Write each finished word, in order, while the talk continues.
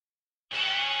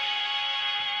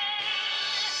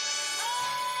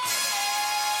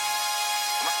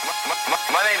My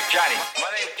name's Johnny. My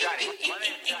name's Johnny. My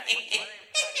name's Johnny.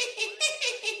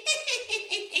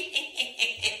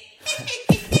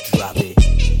 Drop it.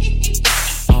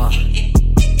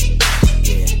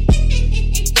 Yeah.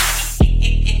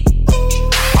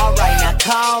 Alright, now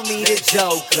call me the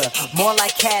Joker. More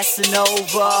like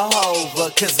Casanova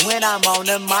Hova. Cause when I'm on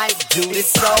the mic, dude,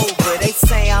 it's over. They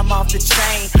say I'm off the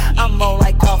train, I'm more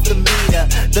like off the meter.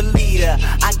 The leader,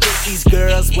 I get these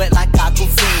girls wet like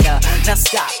Aquafina. Now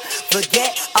stop,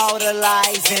 forget all the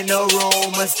lies and the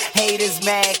rumors. Haters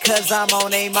mad cause I'm on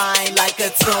their mind like a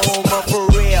tumor. For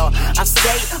real, I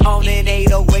stay on an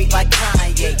 808 like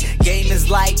Kanye. Game is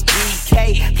like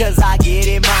BK cause I get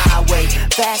it my way.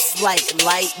 Fast like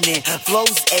lightning,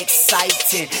 flows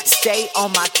exciting. Stay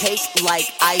on my cake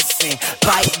like icing.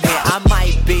 Bite me, I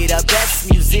might be the best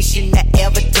musician that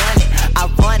ever done it. I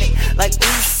run it like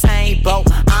Usain Bolt.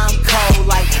 I'm cold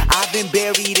like I've been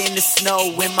buried in the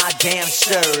snow with my damn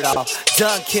shirt off.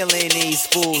 Done killing these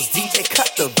fools. DJ,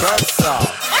 cut the verse off.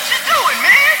 What you doing,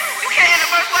 man? You can't hit a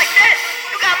verse like that.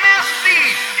 You got mouth to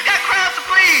feed. You got crowds to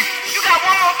please. You got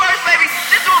one more verse, baby.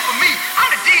 Just do it for me. I'm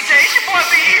the DJ. It's your boy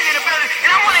Big Easy in the building,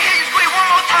 and I want to hear you squeeze one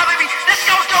more time, baby. Let's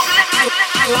go, Joker. Let's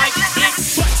I like big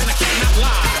butts and I cannot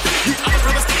lie. You other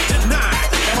brothers can't deny.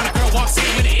 And when a girl walks in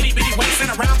with an itty bitty waist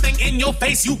and a round thing in your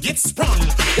face, you get sprung.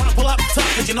 Wanna pull up tough,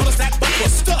 cause you notice that butt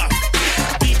was stuffed.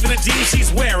 Deep in the jeans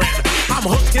she's wearing, I'm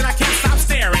hooked and I can't stop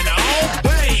staring. Oh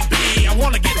baby, I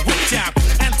wanna get whipped out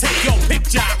and take your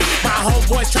picture. My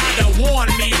homeboys tried to warn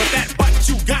me, but that butt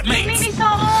you got makes me so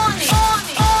horny.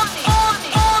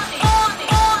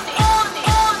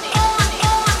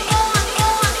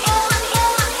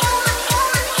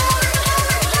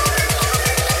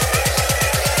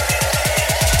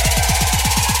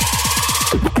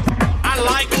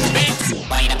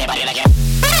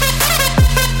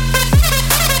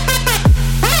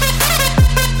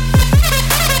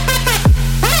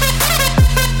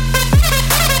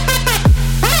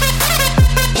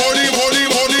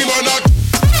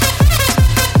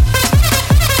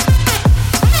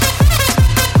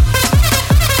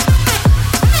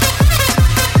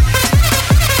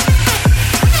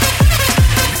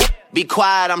 Be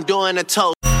quiet, I'm doing a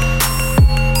toast.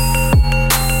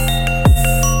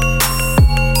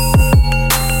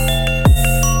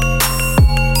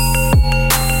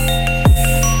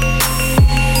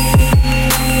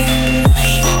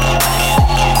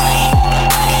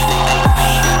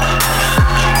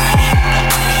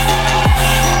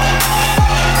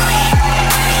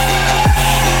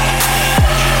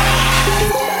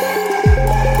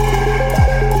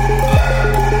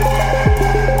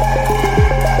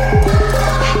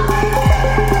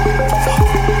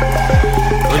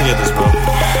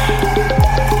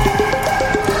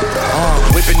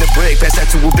 Pass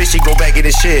that to a bitch, she go back in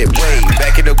the shit. Wait,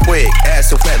 back it up quick. Ass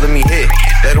so fat, let me hit.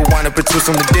 Let her wind up and twist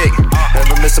on the dick.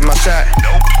 Never missing my shot.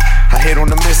 I hit on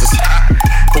the misses.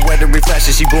 The weather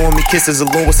flashes, she blowing me kisses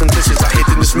along with some dishes. I hit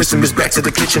the dismissing, miss back to the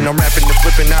kitchen. I'm rapping and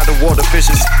flipping out the water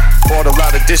fishes. Bought a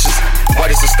lot of dishes. White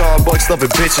as a Starbucks,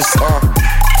 loving bitches.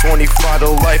 25 to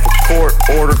life, a court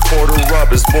order, quarter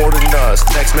up is more than us.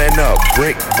 Next man up,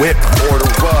 brick, whip, order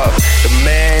up. The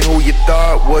man who you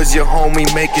thought was your homie,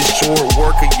 making short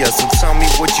work of you. So tell me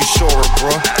what you sure of,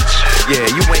 bro. Yeah,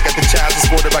 you ain't got the child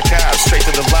escorted by cops. Straight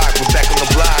to the lock, we're back on the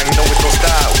block. You know it don't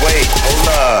stop. Wait, hold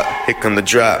up, here come the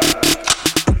drop.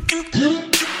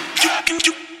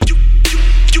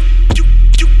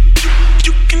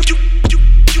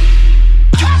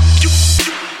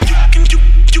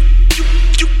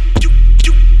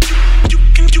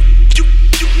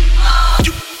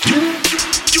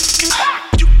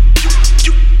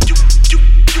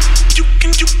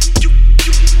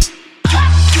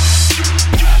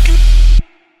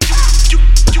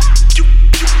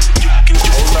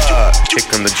 Here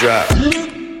come the drop.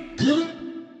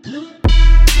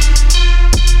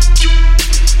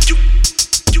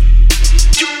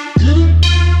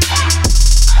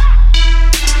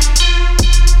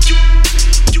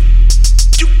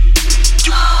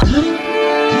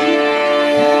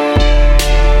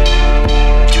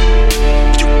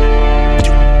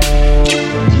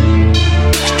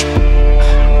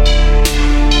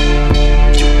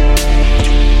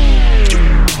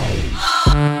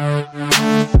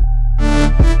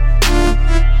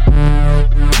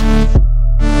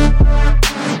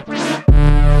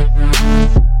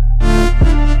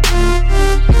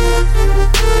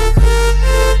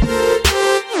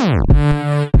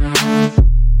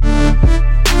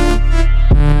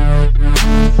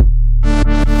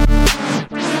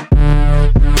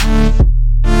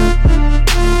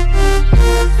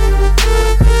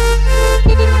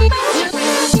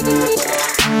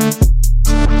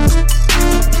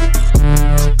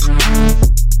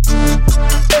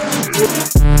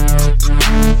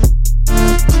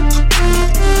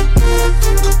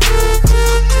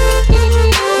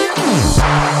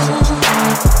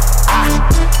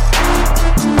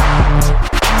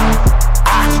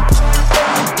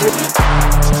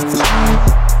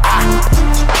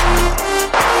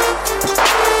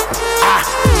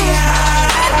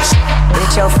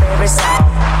 Which your favorite song?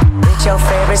 Which your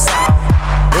favorite song?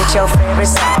 Which your favorite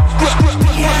song?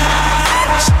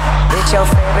 Which your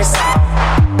favorite song?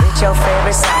 Which your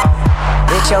favorite song?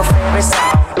 Which your favorite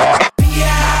song?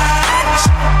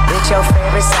 Which your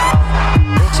favorite song?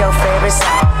 Which your favorite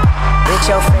song? Which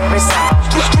your favorite song? Which your favorite song?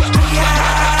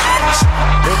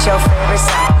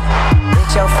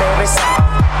 Which your favorite song?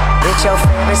 Which your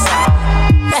favorite song?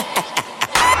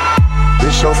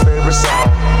 This your favorite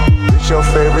song. This your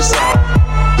favorite song.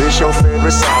 This your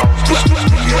favorite song.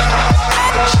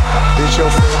 This your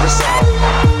favorite song.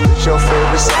 This your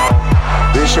favorite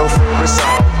song. This your favorite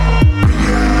song.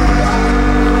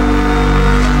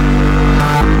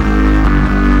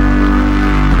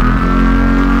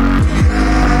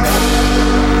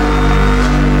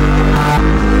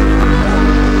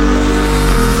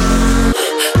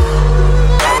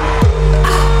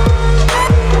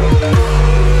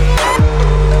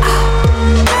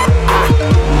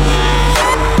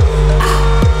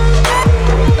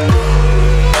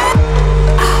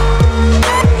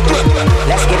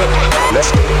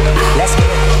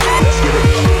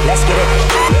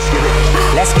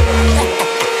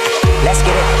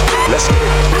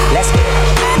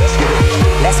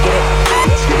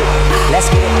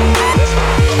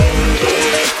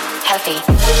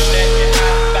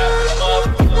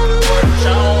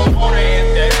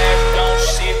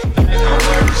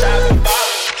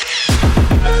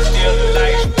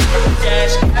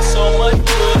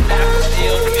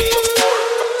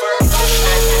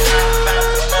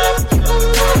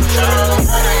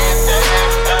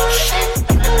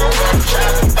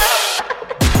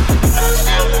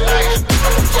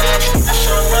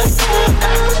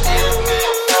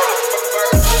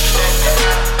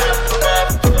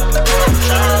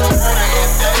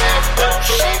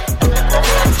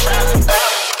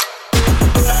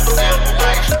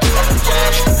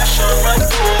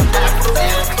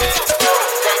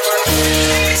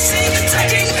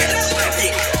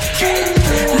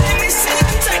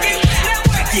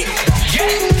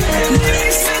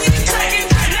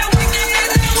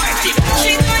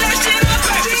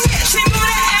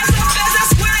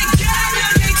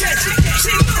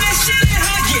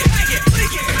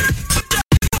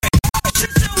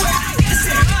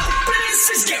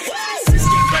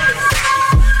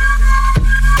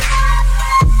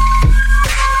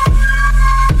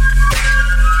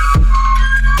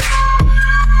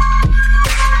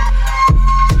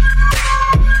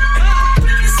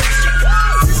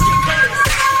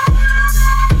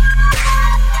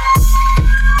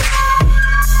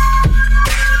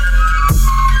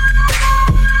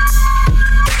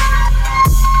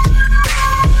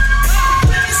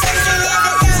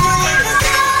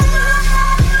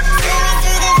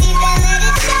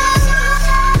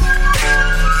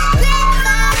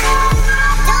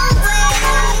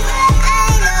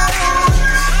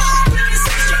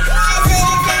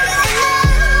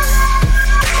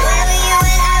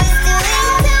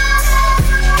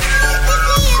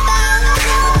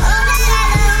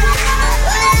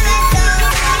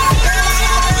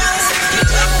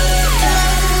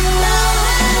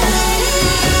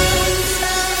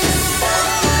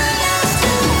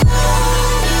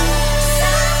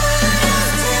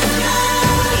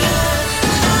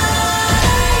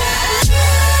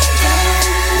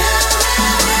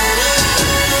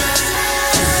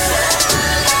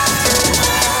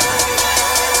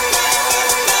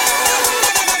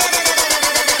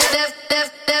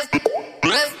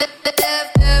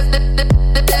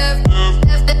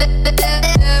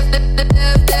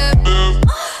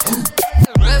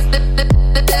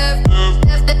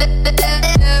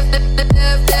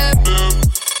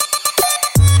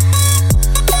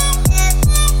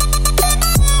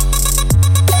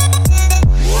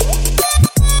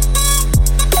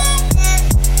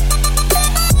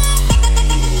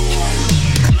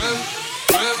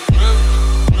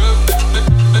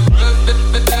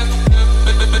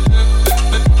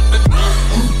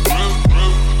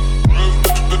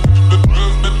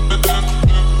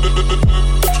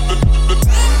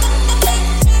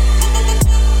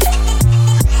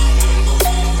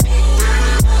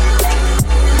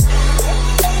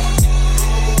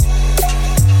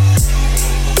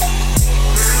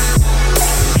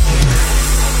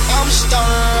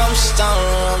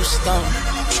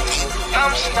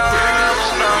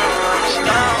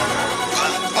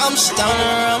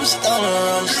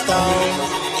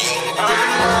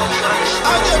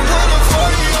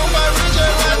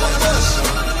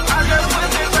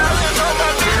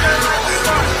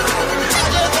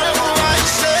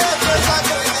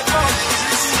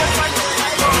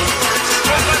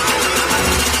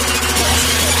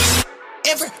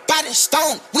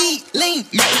 stone, we lean.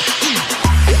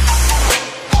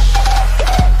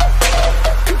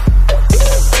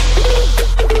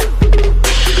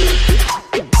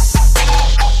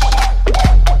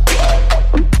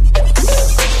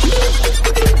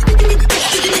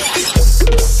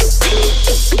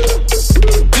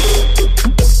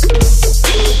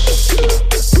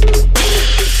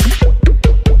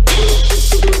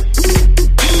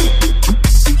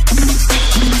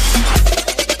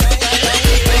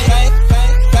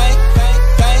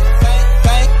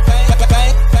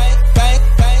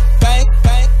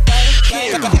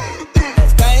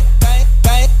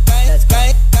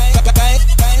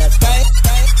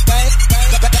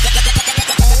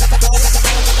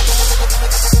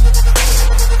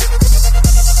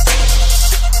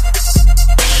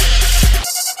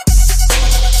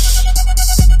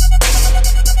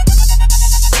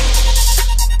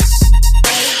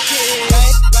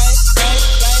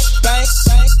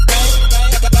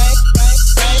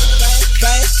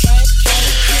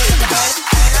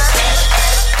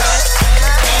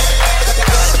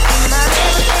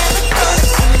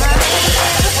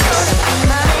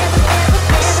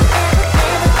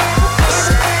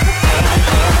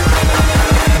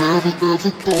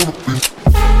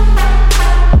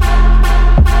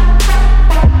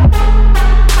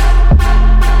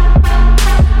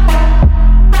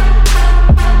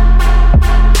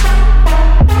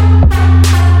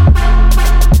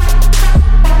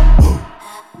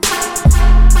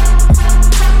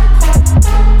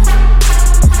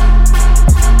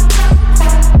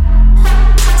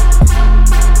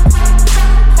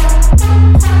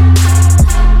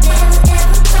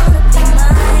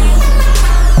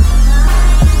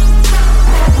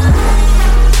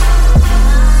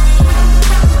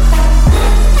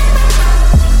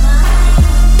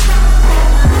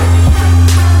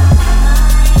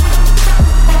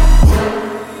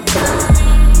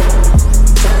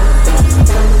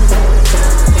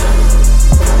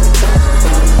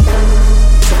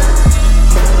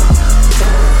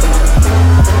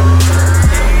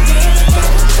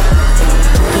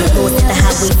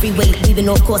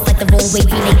 Of course, like the wrong way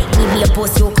relay. Need me a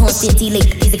boss, you're constant delay.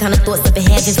 These the kind of thoughts I've been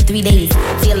having for 3 days.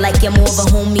 Feel like you're more of a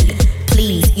homie.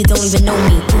 Please, you don't even know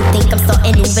me. You think I'm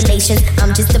starting new relations.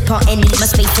 I'm just a part and need my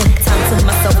space and time to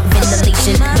myself,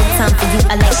 ventilation. No time for you,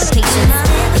 I like the patience.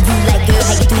 And you like, girl,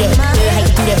 how you do that? Girl, how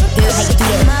you do that? Girl, how you do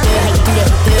that? Girl, how you do that?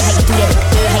 Girl, how you do that?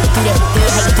 Girl, how you do that? Girl,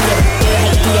 how you do that? Girl, how you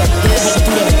do that? Girl, how you do that?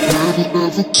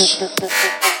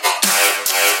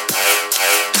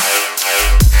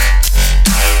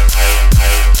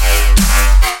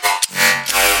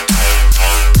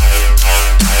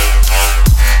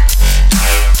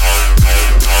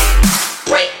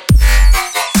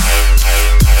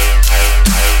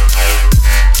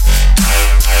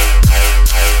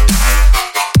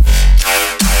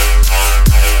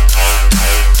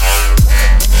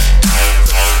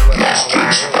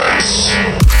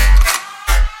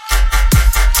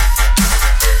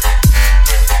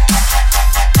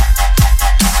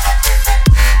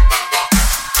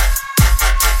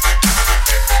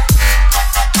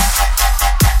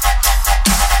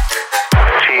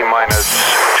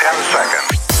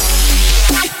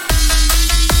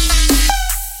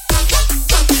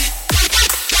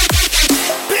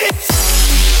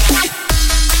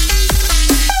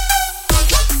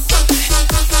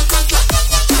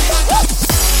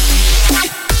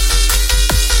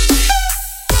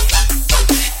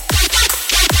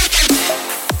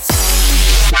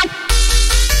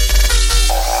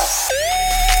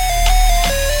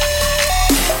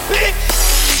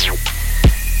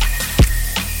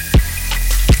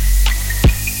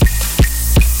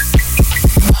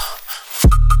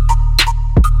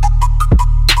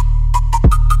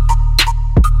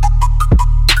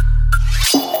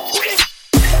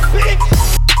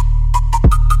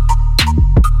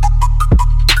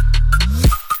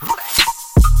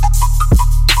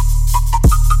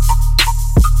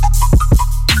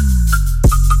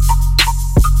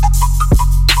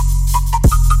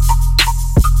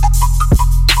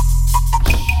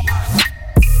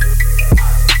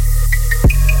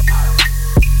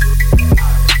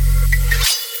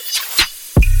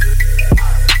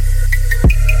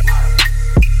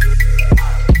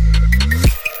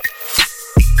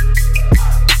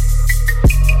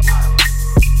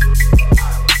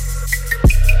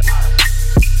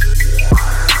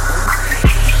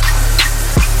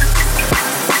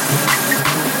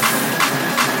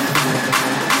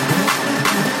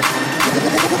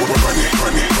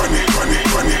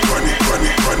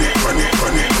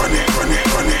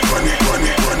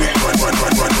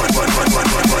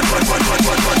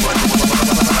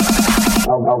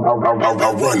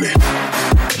 I'll run it.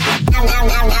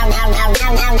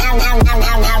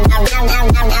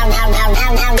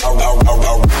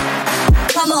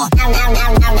 Come on.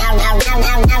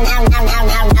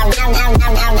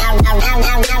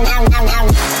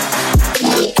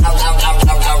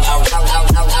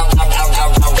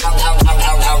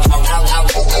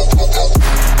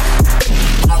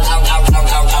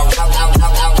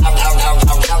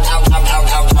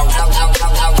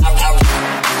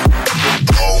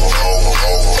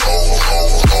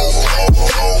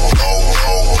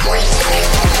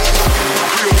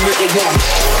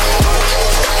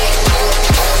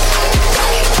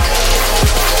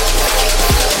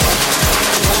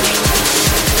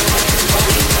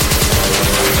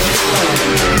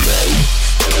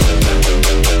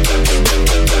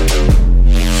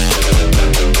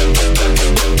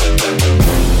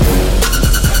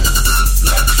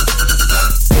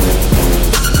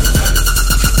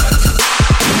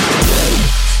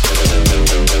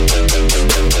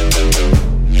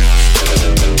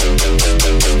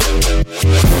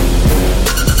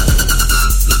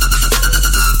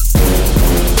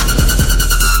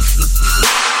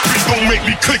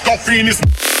 In this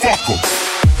fucker.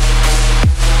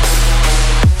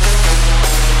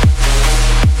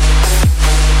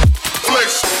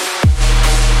 Flex.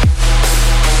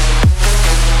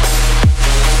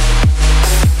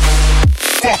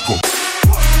 Fucker.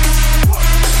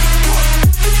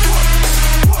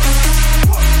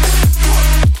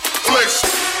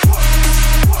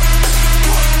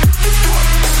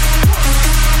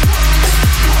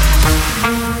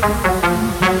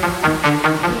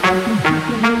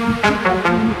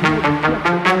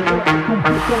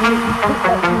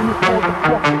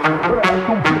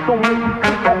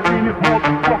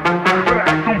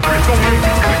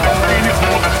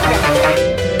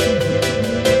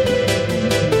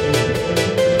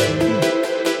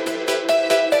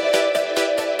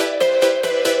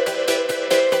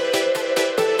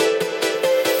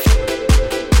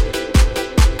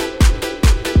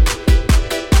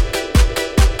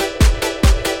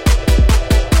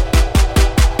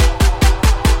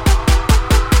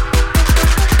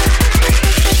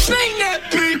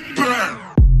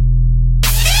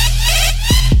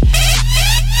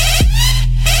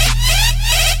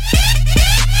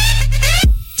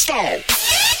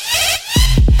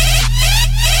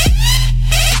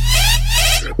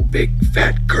 Big,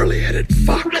 fat, curly-headed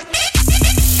fuck.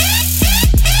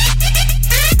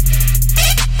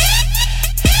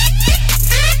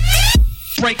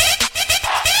 Break.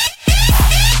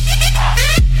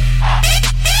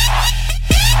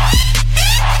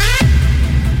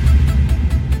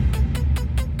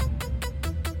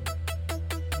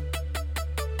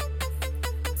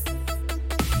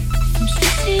 I'm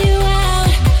stressing you out.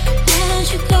 Why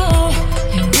don't you go?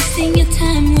 You're wasting your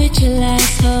time with your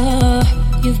lies, oh.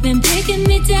 You've been breaking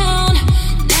me down.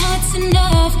 Now it's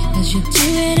enough, 'cause you do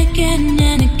it again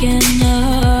and again,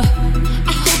 oh.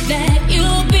 I hope that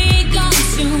you'll be gone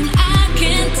soon. I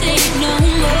can't take no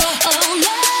more, oh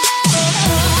no.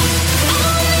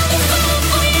 I'll never fall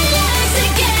for your lies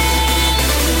again,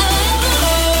 oh.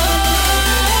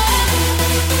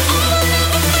 I'll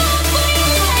never fall for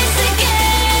your lies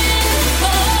again, oh.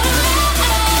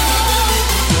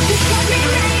 You shot me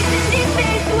right in the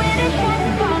face with a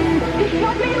shotgun. You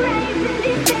shot me right in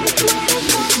the face with a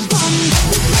shotgun. You shot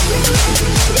me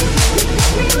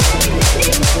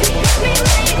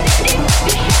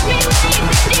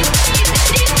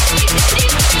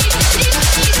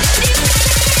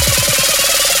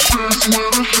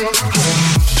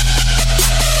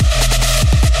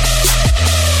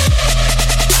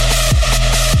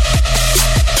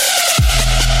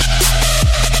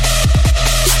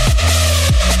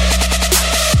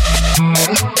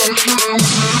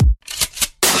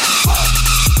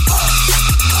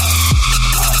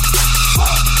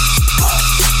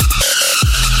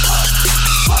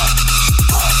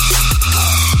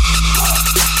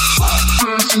in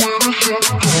the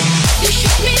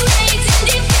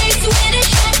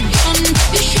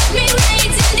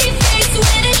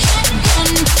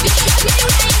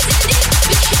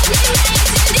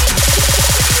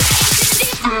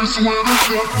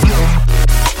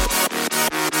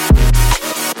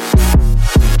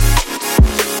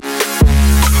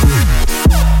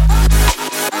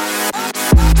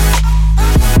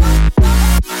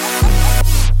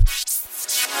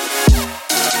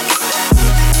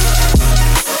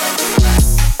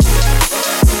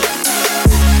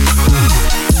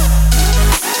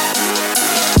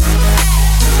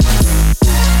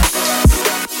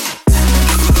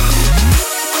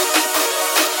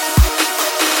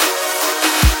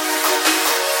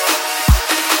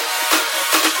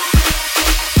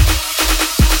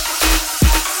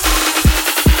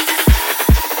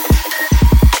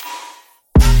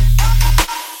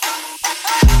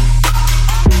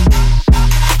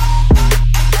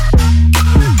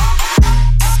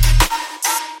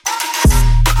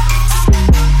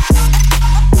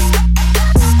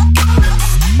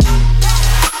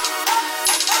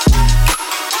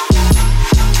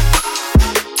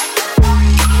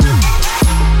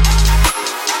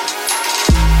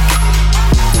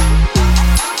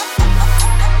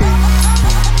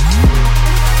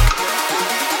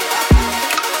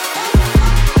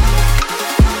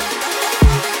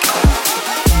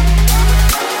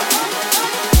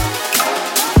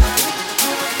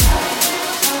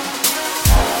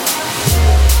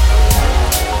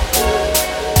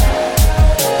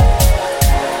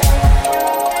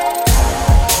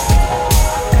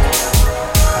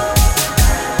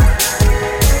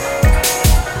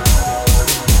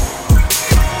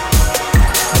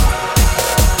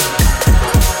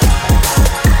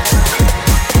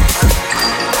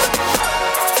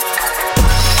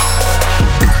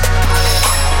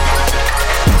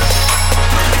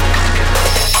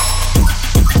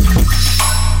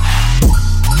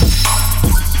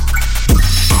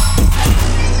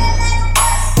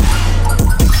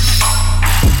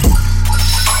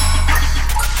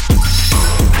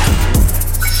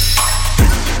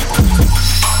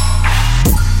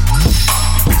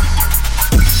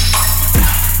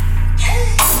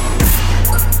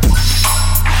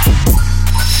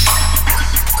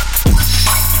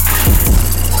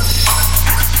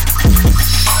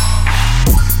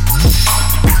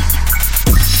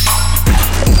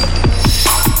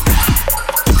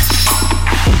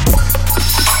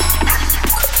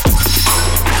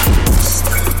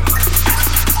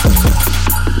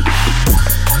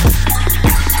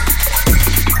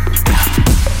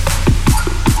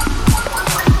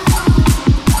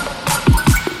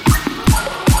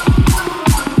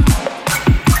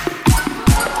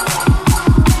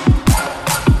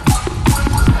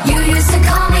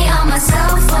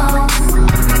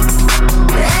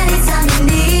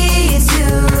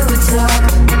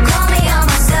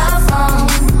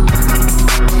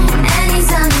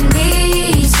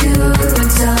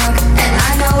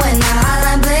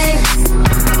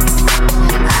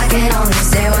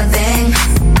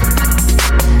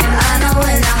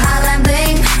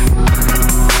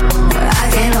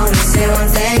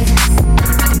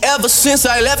Ever since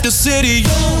I left the city.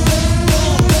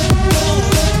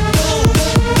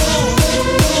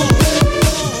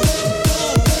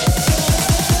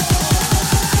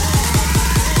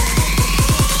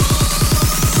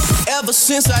 Ever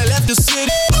since I left the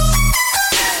city.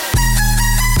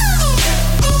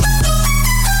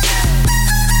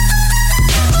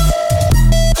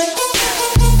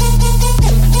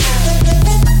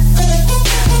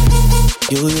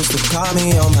 You used to call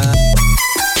me on my.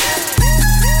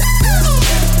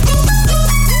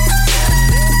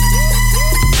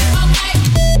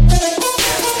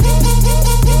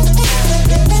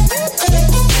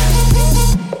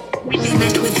 Be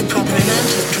met with the proper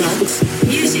amount of drugs,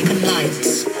 music and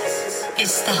lights.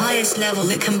 It's the highest level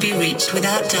that can be reached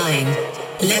without dying.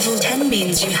 Level 10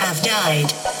 means you have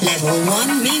died. Level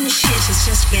 1 means shit is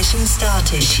just getting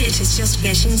started. Shit is just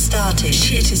getting started.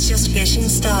 Shit is just getting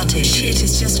started. Shit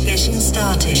is just getting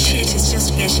started. Shit is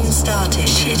just getting started.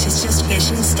 Shit is just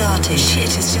getting started.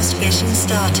 Shit is just getting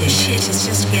started. Shit is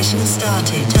just getting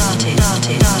started. Started,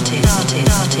 started, started, started,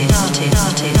 started,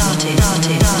 started, started, started,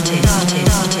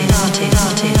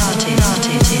 started,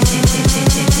 started.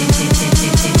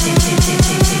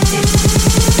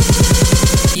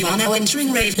 You are now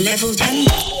entering rave level 10.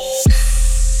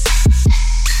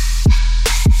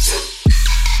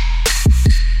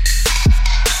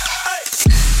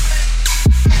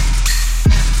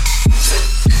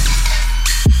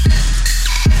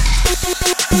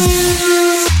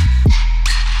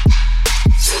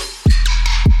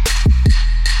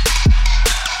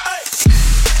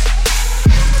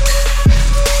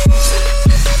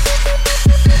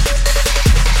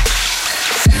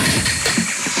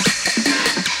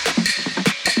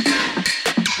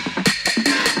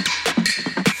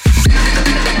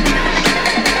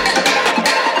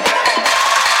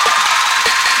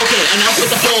 Enough with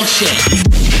the bullshit.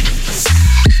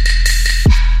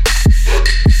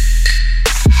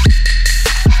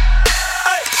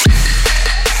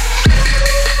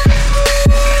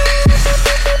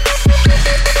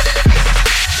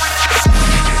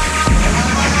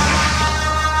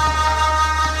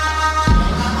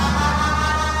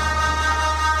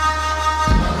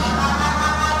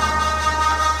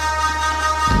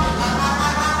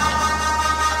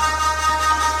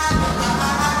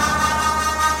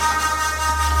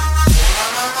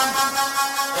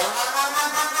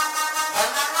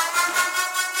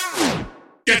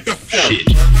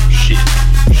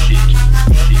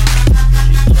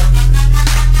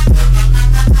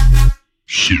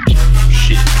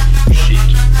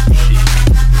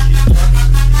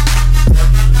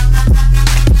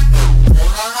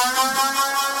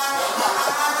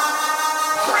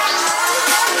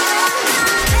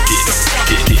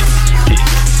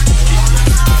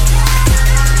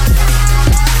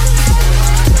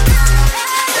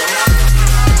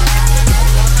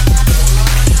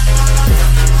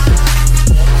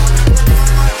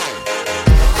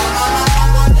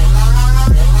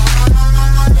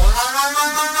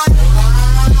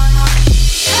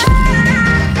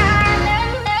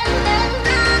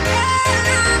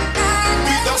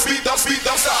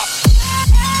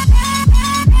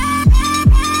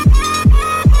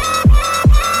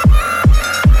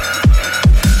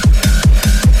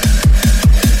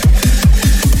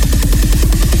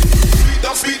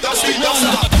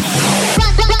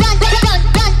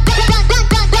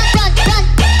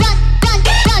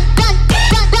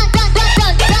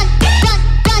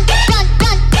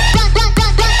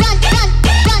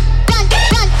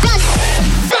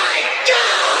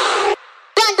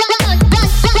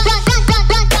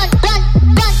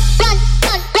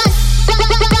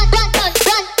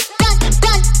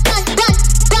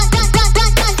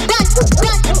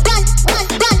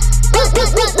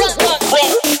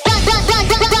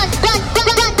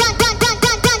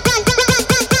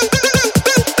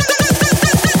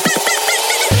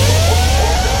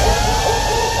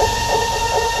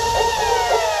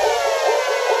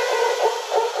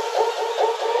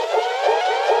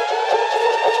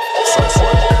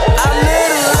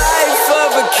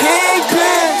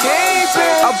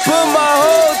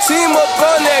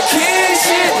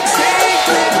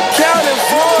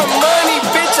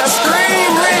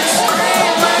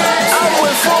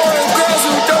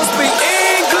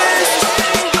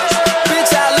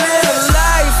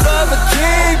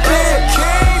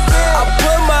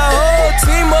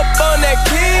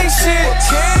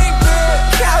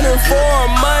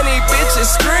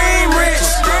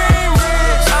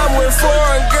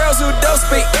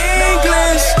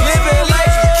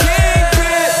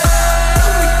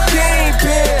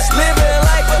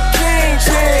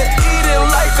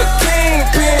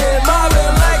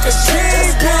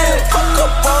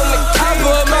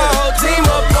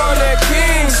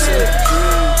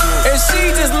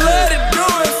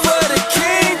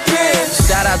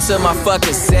 to my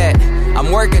fucking set.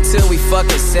 I'm working till we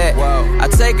fucking set. I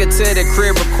take her to the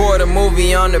crib, record a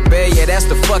movie on the bed, yeah, that's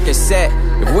the fucking set.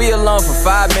 If we alone for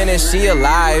 5 minutes, she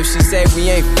alive. She say we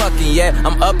ain't fucking yet,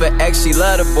 I'm up at X. She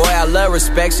love the boy, I love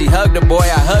respect. She hug the boy,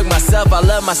 I hug myself, I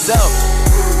love myself.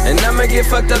 And I'ma get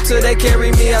fucked up till they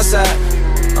carry me outside.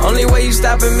 Only way you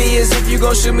stopping me is if you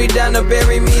gon' shoot me down to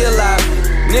bury me alive.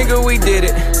 Nigga, we did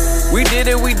it. We did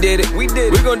it, we did it, we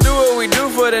did it. We gon' do what we do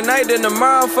for the night, then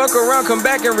tomorrow fuck around, come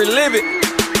back and relive it.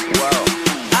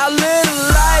 I live the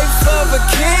life of a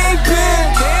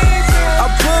kingpin.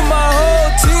 I put my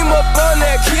whole team up on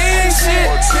that king shit.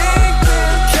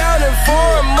 Counting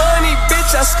foreign money,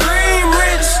 bitch, I scream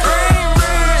rich.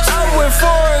 I'm with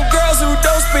foreign girls who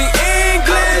don't speak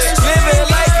English.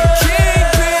 Living like a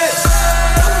kingpin.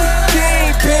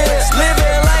 Kingpin.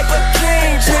 Living like a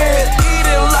kingpin.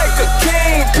 Eating like a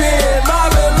kingpin.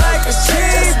 Mobbing like a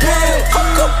kingpin.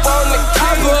 Fuck up on the king.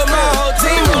 I put my whole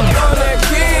team up on that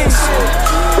king shit.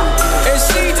 And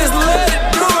she just let it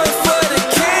do it for the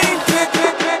kingpin.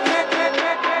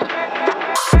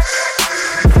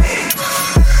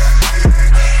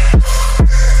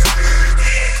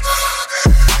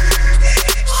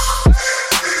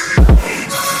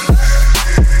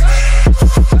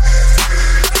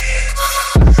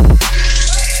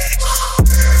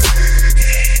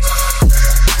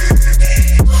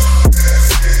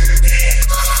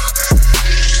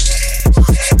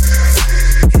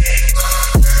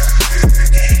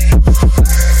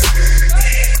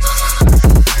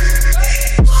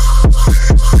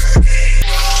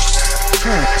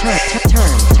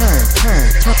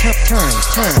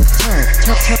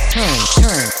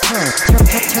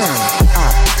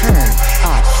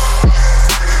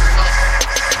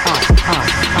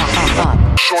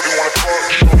 Shorty wanna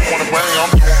fuck, shorty wanna bang, I'm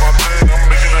doing my thing, I'm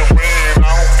making it rain,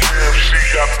 I don't care if she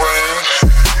got brains.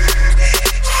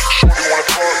 Shorty wanna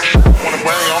fuck, shorty wanna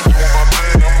bang, I'm doing my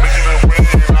thing, I'm making it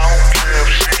rain, I don't care if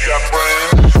she got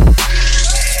brains.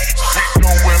 We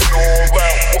going all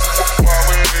out,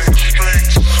 wildin' in the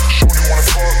streets. Shorty wanna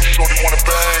fuck, shorty wanna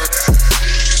bang.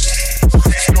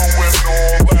 We going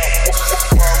all out,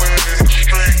 wildin' in the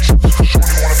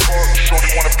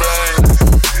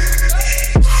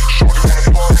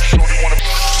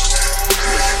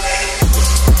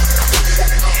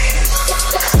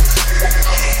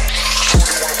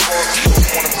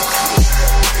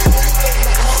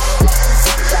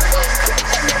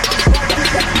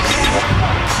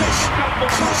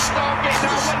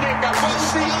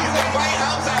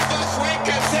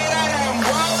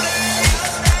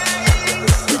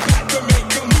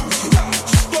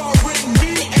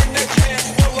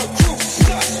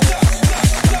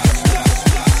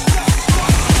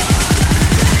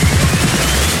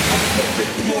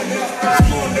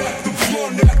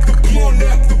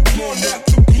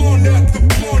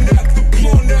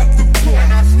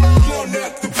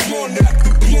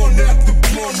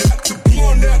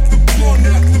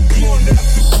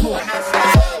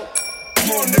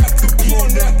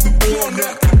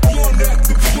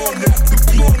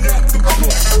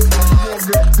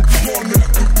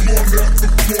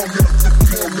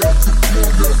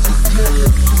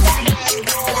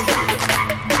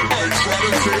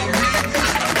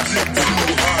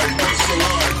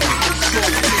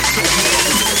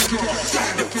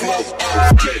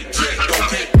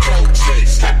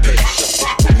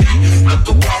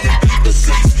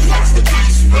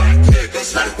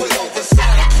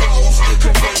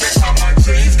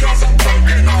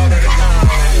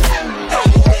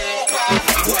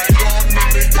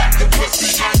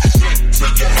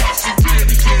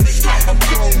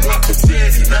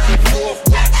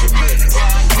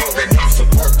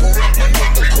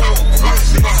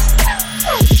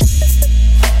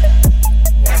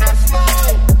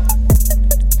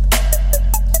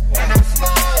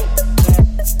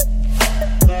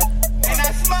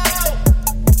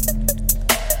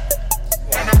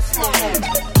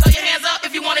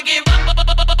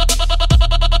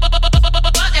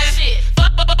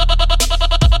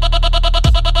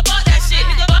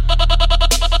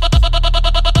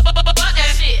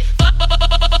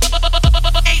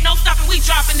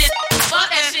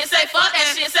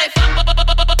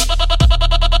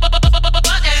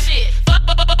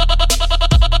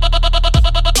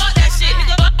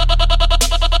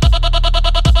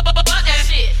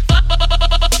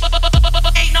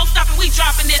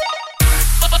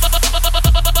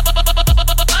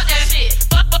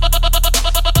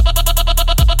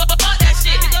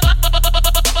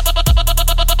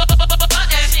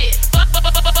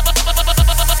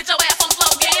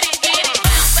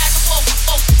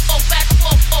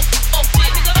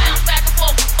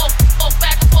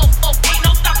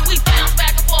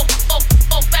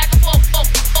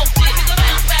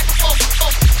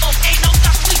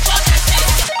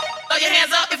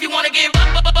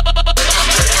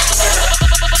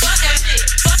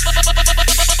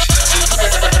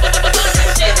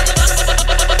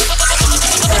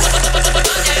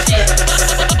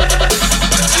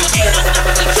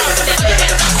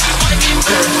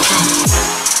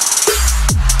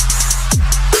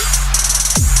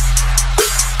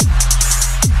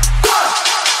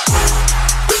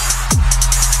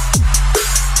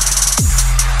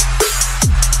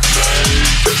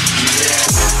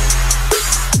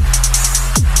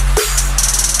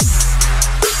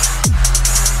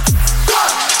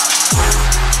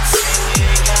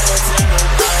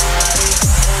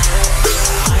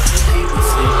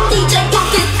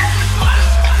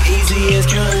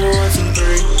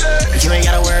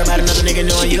nigga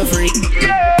knowing you're a freak. Ain't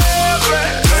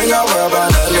got worry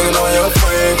about that nigga knowing you're a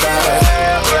freak.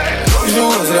 Don't you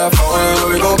answer that phone,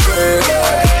 ain't we gon' break.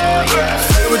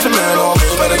 Stay with your man on me,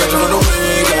 better get you for the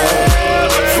weekend.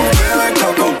 Fruit get like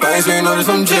Coco Banks, we know there's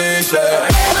some G shit.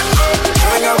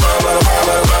 Ain't got worry about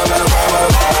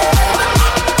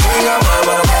ain't got worry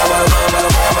about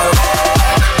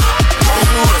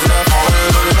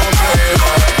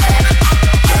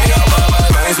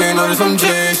ain't know there's some G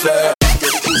shit.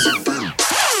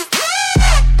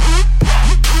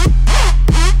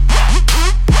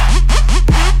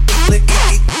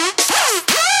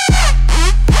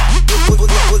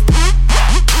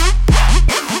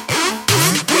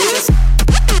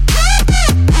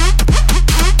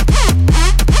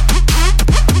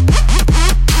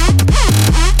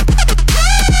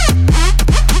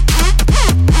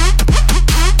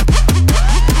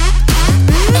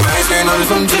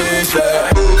 Some G shit.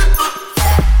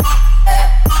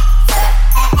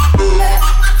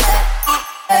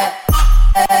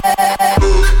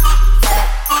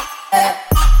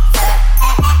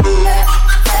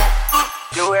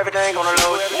 Do everything on the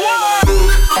low.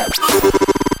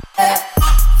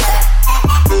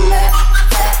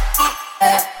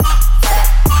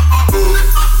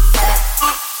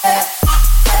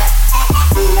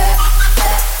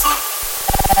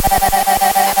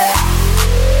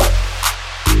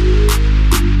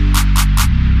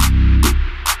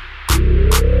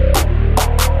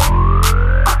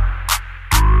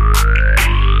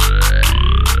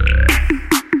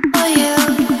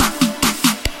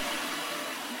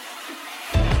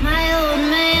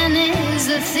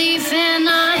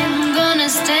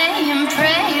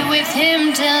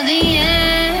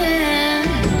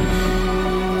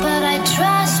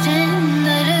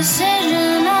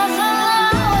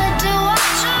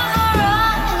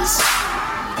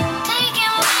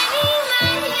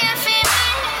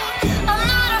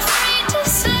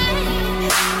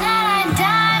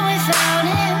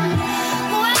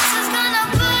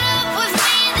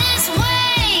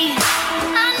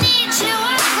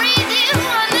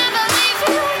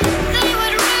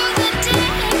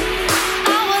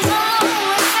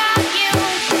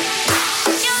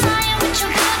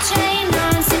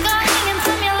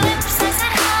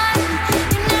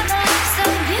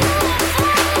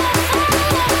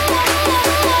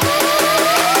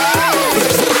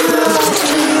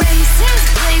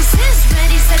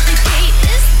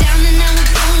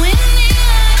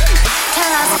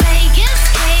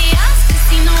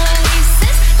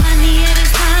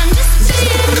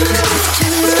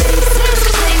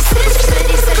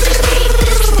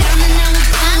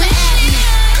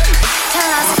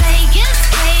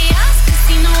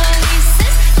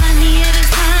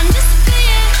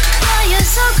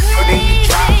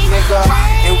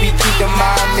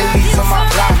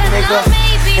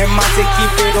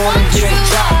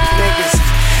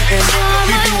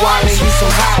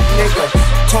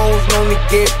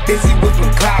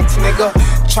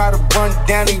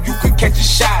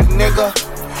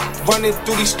 Running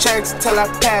through these checks till I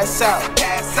pass out.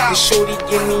 And shorty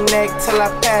give me neck till I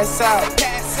pass out.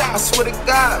 I swear to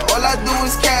God, all I do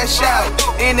is cash out.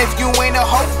 And if you ain't a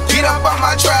hoe, get up on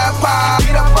my tripod.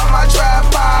 Get up on my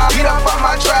tripod. Get up on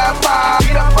my tripod.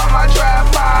 Get up on my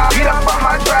tripod. Get up on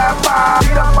my tripod.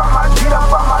 Get up on my. Get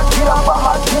up on my. Get up on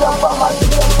my. Get up on my.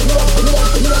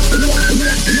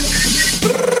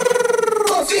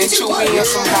 And you ain't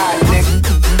some hot nigga.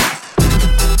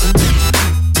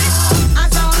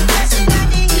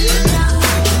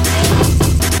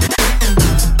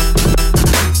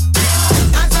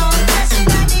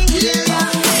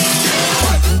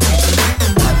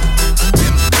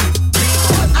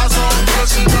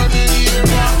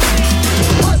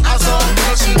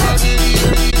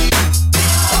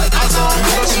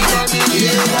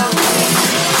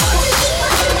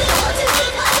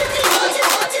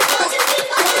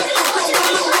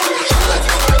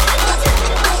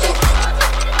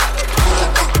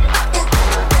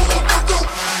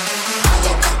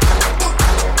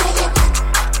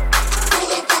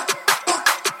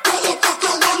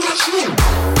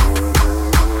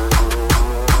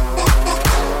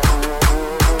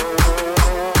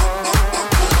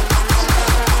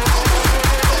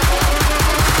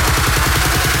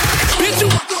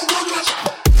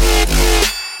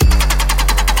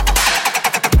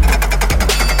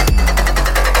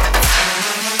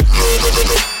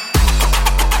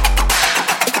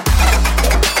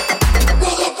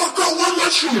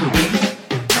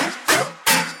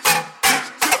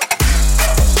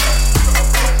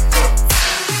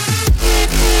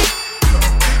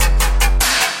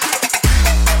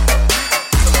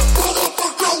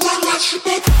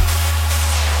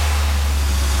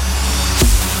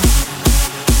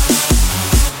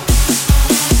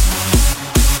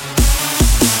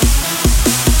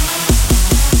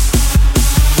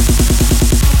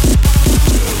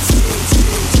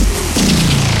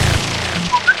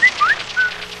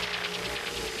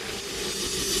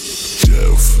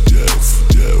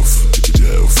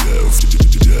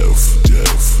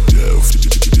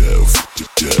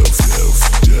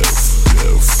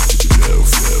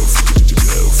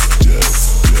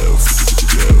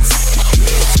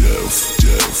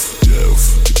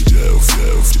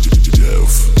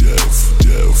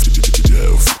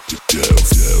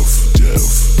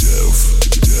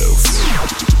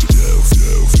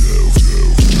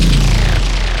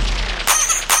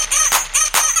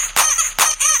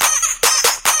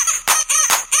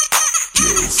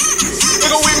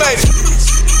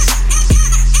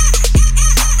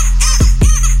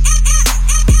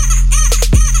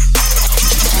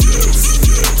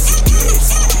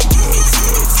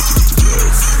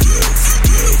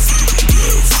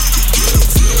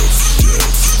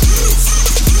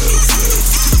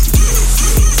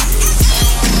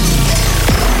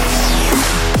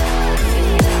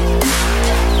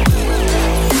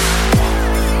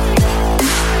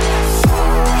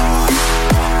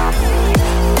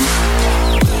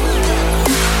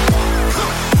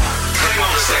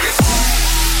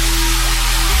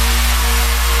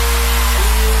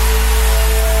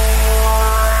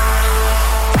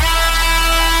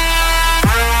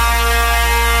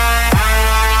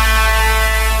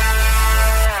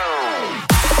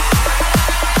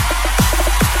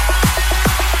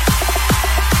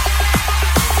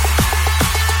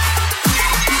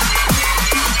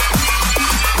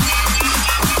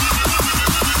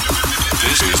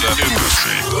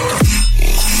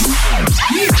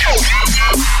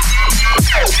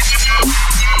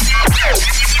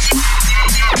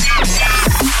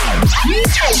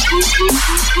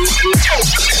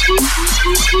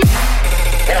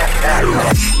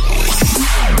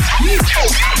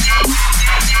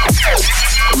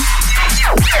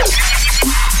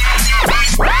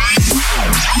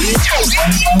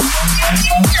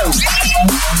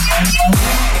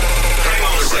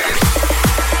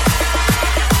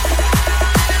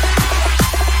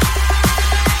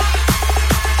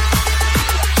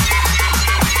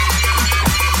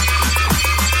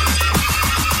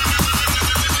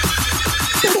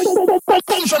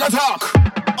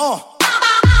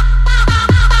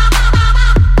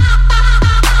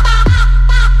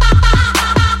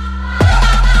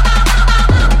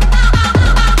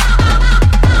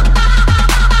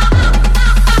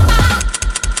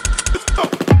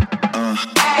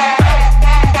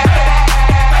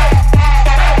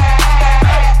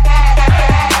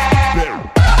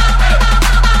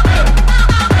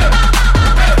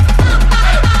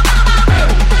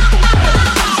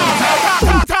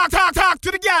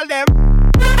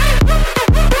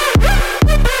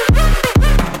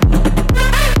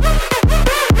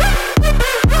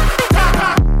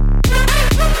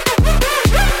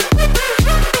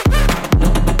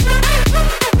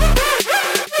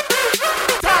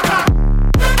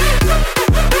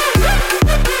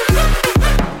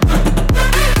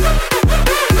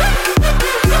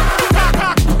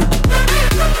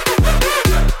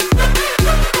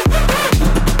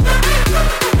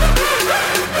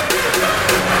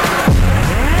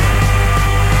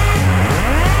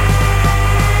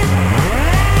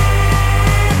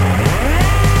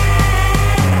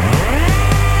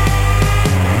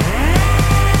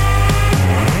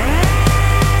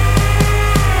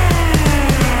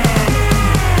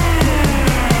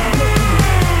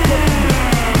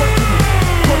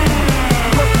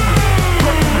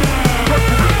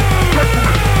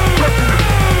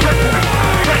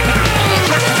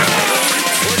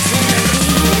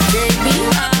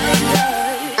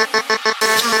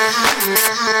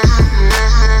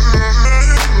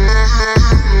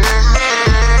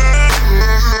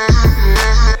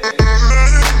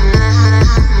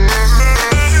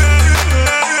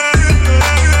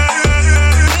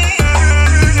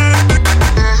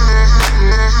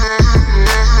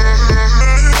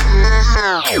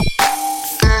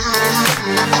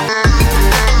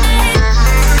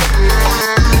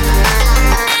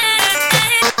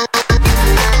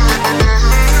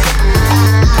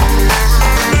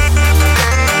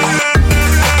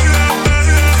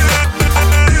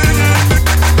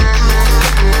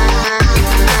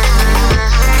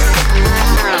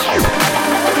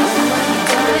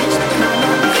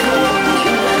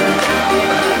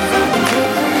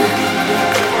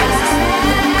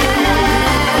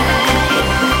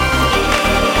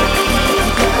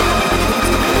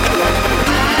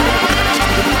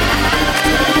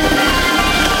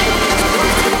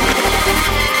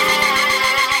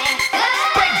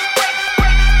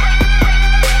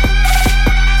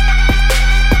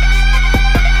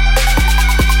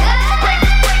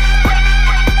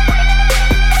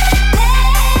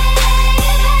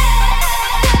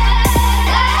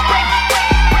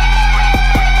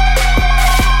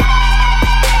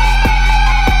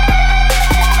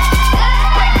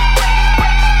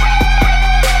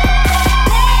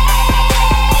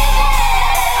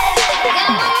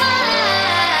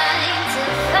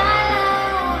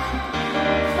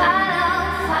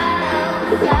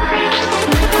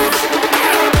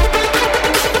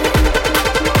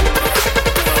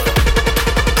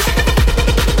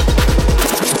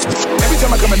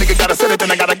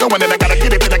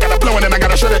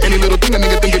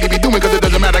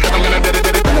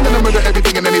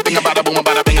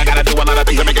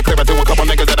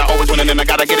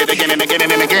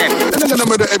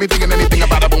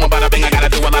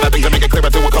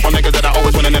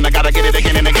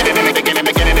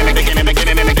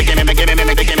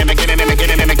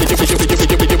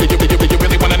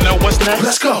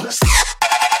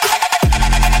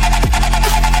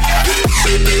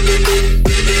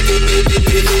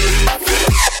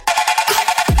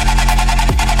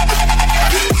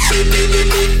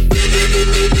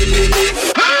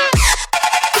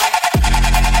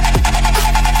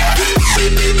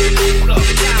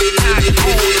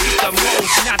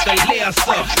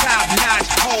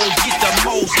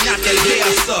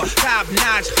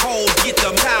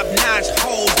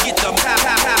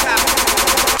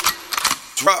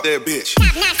 Drop that bitch.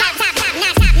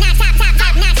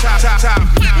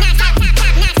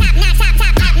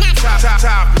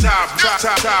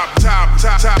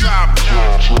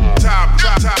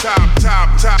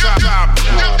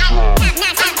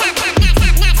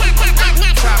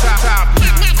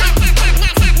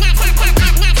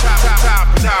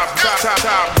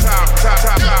 Top.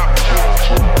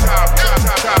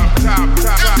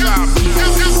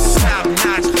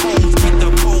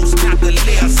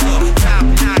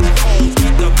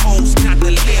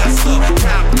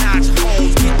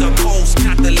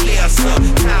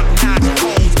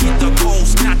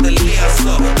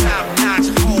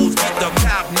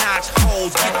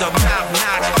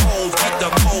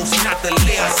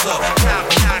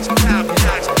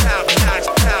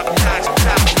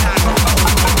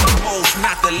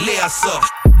 essa.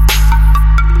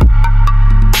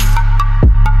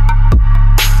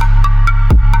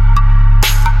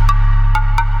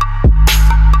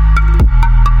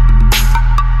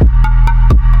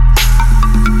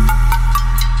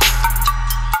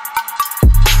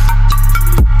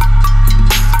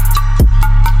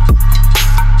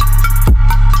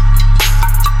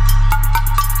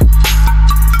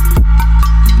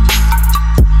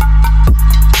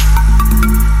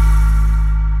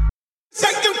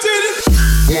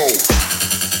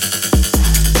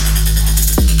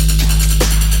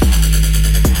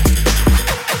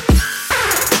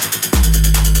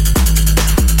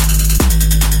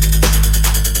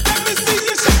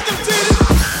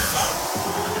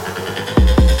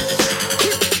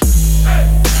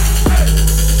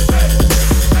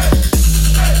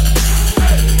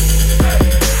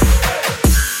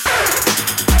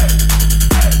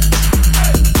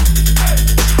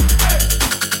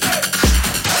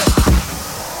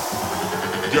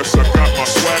 Yes, I got my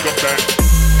swagger back.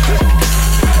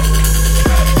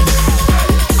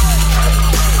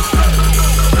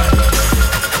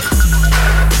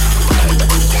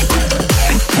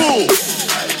 Pull!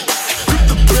 Grip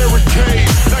the barricade,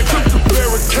 like grip the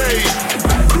barricade.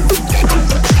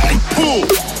 Pull!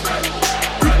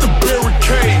 Grip the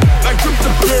barricade, like grip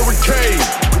the barricade.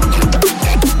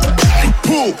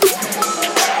 Pull!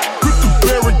 Grip the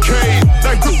barricade,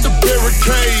 like grip the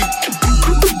barricade.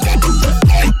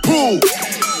 Pull!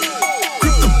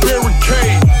 Grip the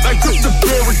barricade, like grip the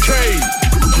barricade.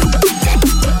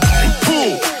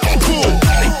 Pull! Pull!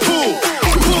 Pull! Pull!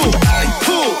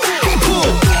 Pull!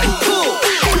 Pull!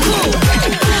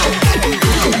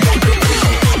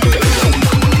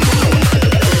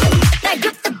 Like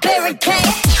grip the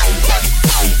barricade.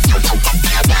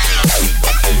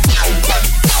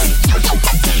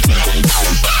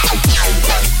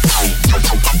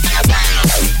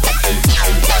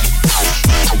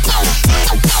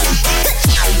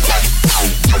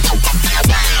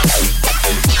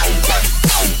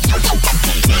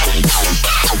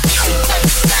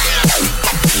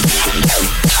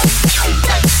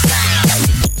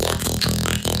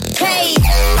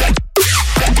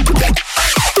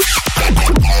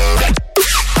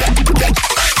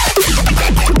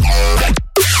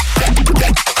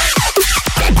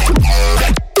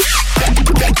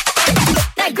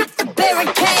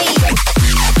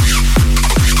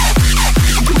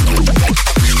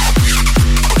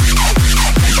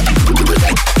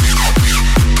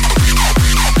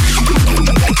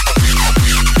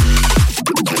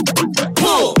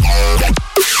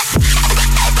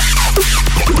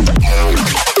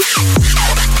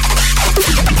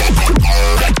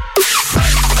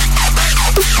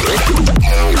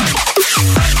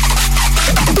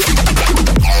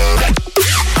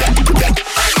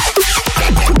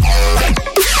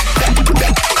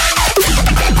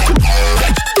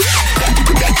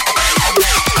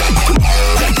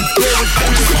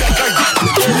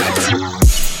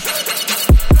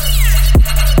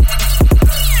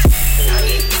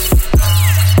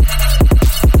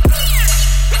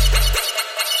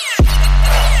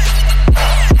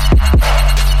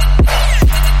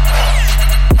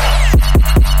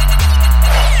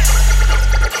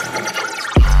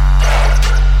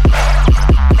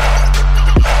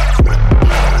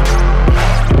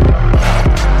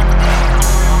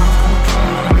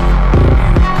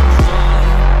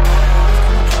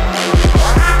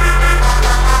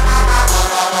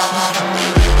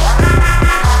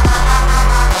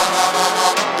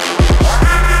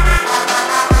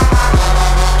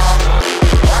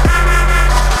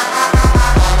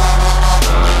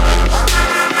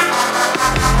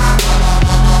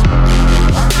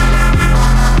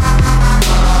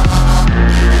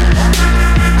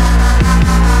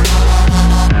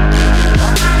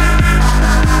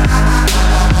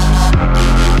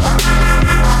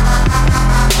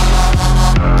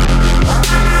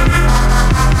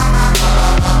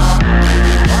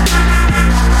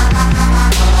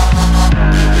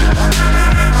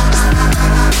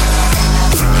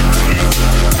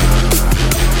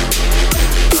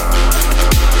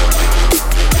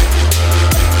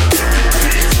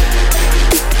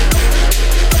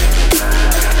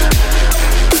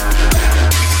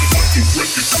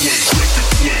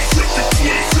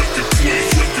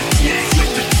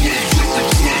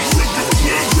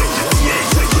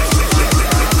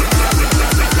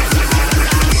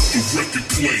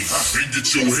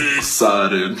 Get your head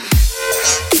sided.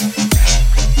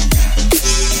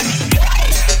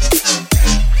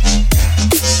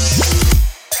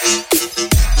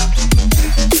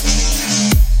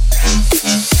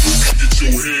 Get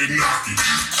your head knocking.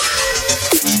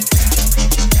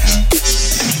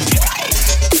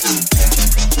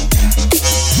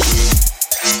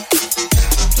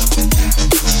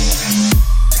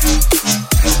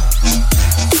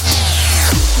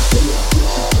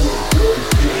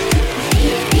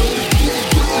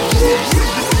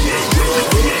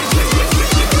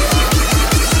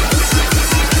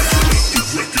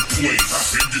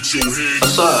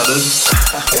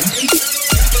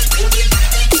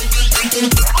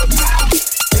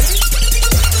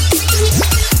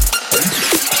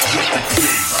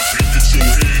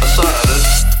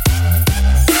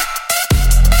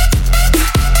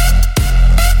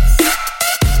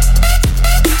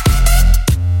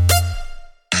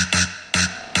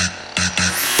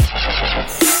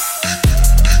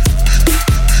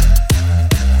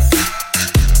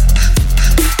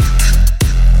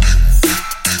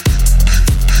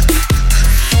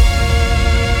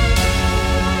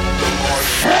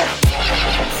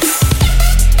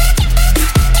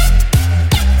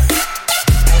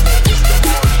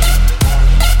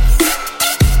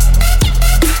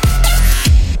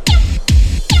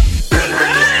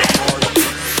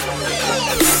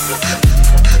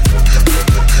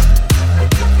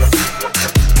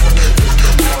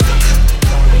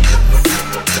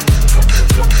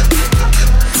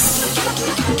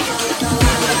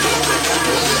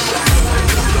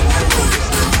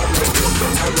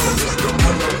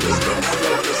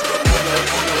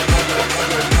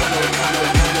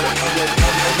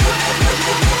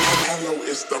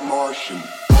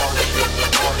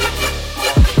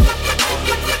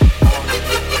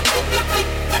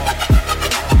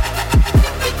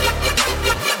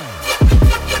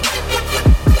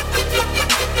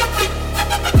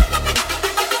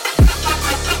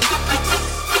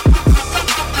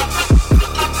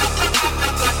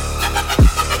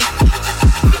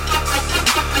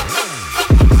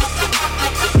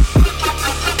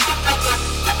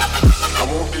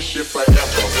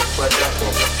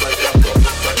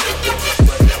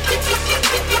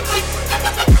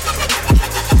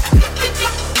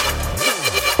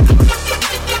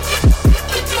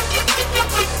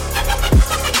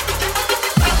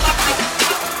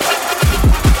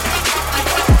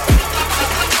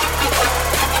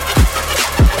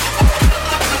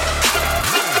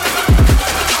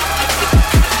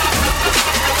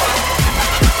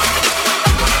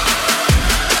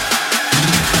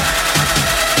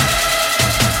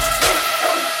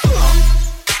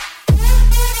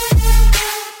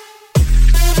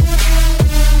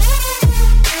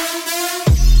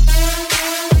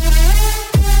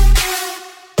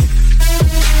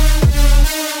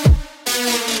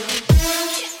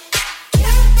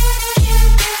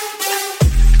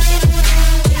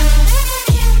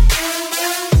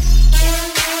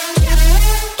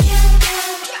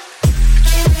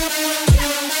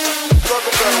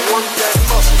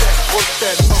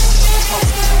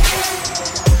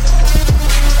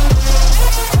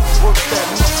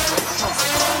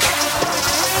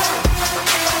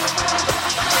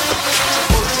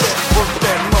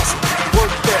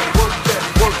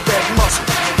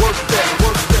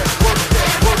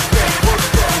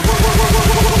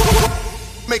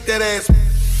 Make that ass.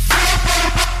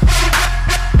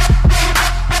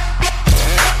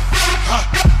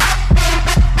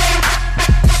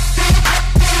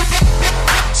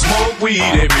 Smoke weed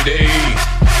every day.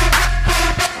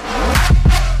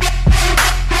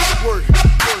 Work.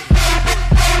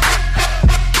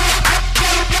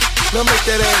 Now make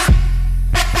that ass.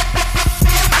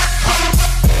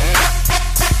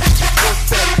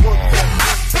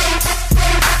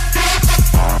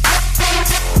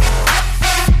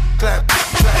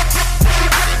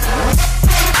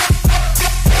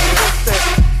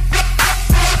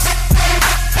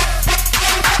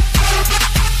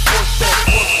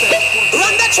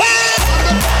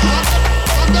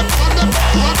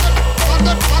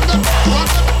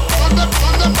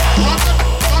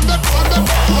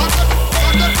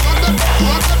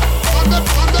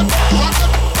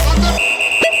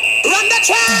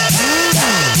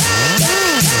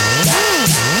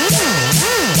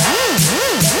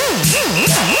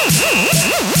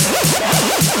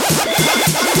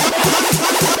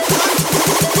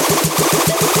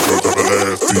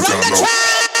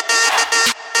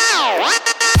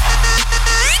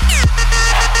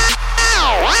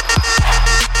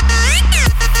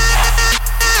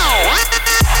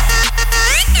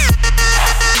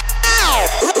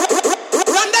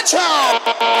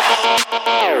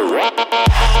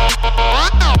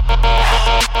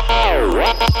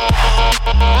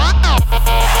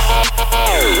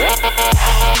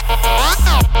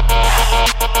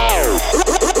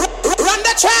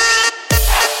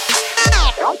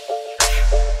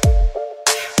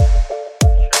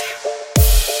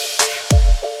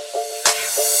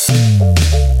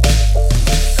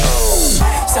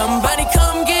 Somebody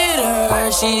come get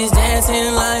her, she's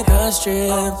dancing like a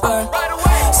stripper.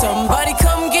 Somebody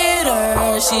come get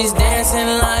her, she's dancing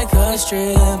like a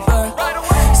stripper.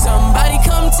 Somebody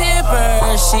come tip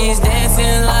her, she's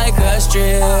dancing like a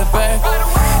stripper.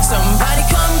 Somebody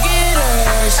come get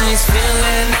her, she's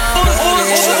feeling all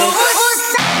the